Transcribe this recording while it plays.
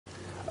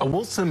A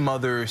Wilson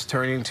mother is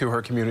turning to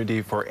her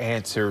community for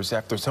answers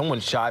after someone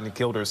shot and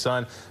killed her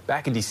son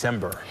back in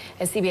December.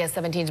 As CBS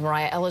 17's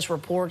Mariah Ellis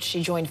reports,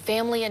 she joined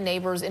family and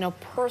neighbors in a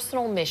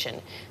personal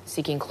mission,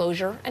 seeking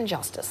closure and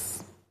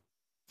justice.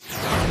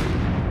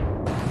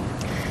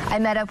 I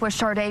met up with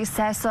Sharday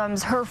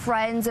Sessoms, her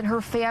friends, and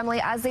her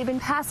family as they've been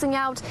passing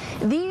out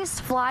these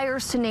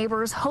flyers to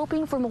neighbors,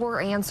 hoping for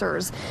more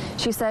answers.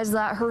 She says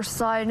that her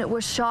son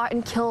was shot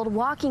and killed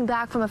walking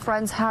back from a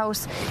friend's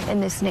house in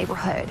this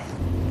neighborhood.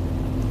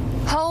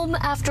 Home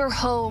after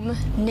home,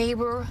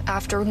 neighbor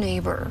after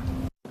neighbor.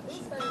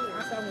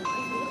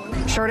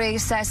 Sharday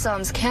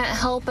Sessoms can't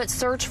help but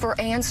search for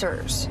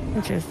answers.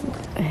 Just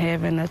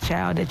having a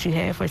child that you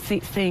had for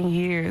 16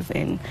 years,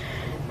 and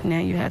now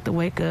you have to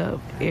wake up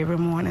every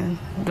morning,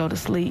 go to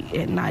sleep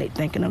at night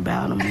thinking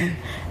about them and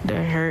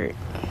the hurt,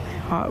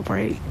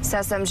 heartbreak.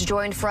 Sessoms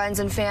joined friends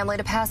and family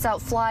to pass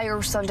out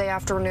flyers Sunday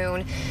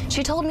afternoon.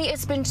 She told me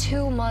it's been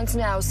 2 months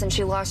now since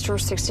she lost her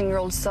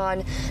 16-year-old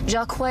son,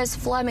 Jaquez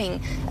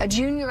Fleming, a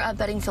junior at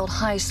Bedingfield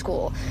High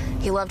School.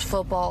 He loved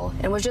football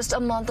and was just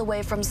a month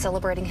away from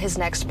celebrating his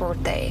next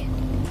birthday.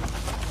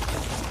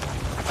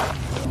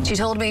 She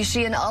told me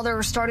she and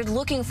others started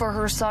looking for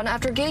her son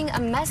after getting a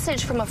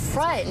message from a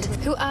friend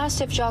who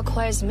asked if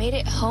Jaquez made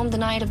it home the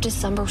night of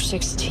December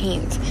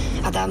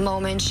 16th. At that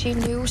moment, she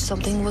knew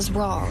something was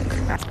wrong.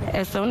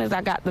 As soon as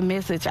I got the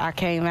message, I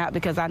came out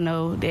because I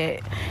know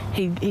that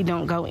he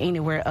don't go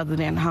anywhere other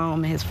than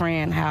home, his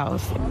friend's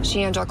house.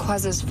 She and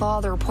Jaquez's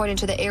father pointed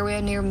to the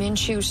area near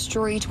Minshew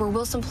Street where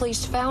Wilson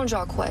police found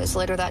Jaquez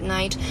later that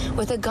night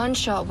with a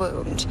gunshot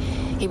wound.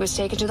 He was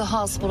taken to the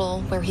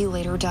hospital where he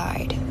later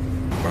died.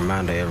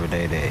 Reminder every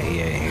day that he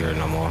ain't here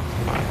no more.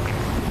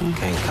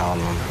 Can't call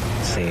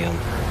him, see him.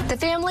 The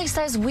family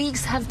says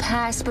weeks have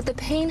passed, but the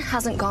pain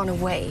hasn't gone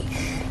away.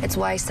 It's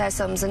why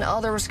Sessoms and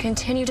others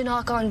continue to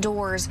knock on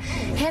doors,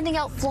 handing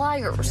out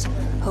flyers,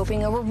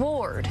 hoping a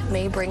reward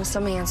may bring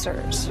some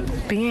answers.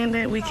 Being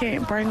that we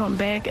can't bring them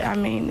back, I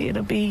mean,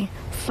 it'll be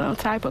some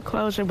type of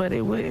closure, but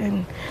it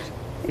wouldn't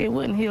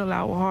heal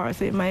our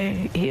hearts. It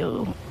may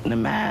heal the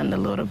mind a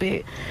little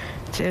bit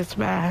just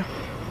by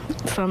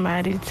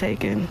somebody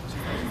taking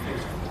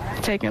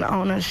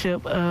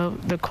ownership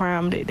of the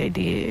crime that they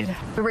did.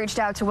 We reached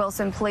out to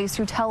Wilson police,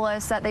 who tell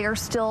us that they are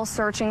still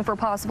searching for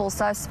possible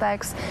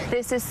suspects.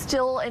 This is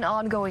still an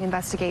ongoing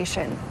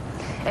investigation.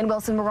 In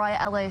Wilson, Mariah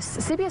Ellis,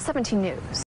 CBS 17 News.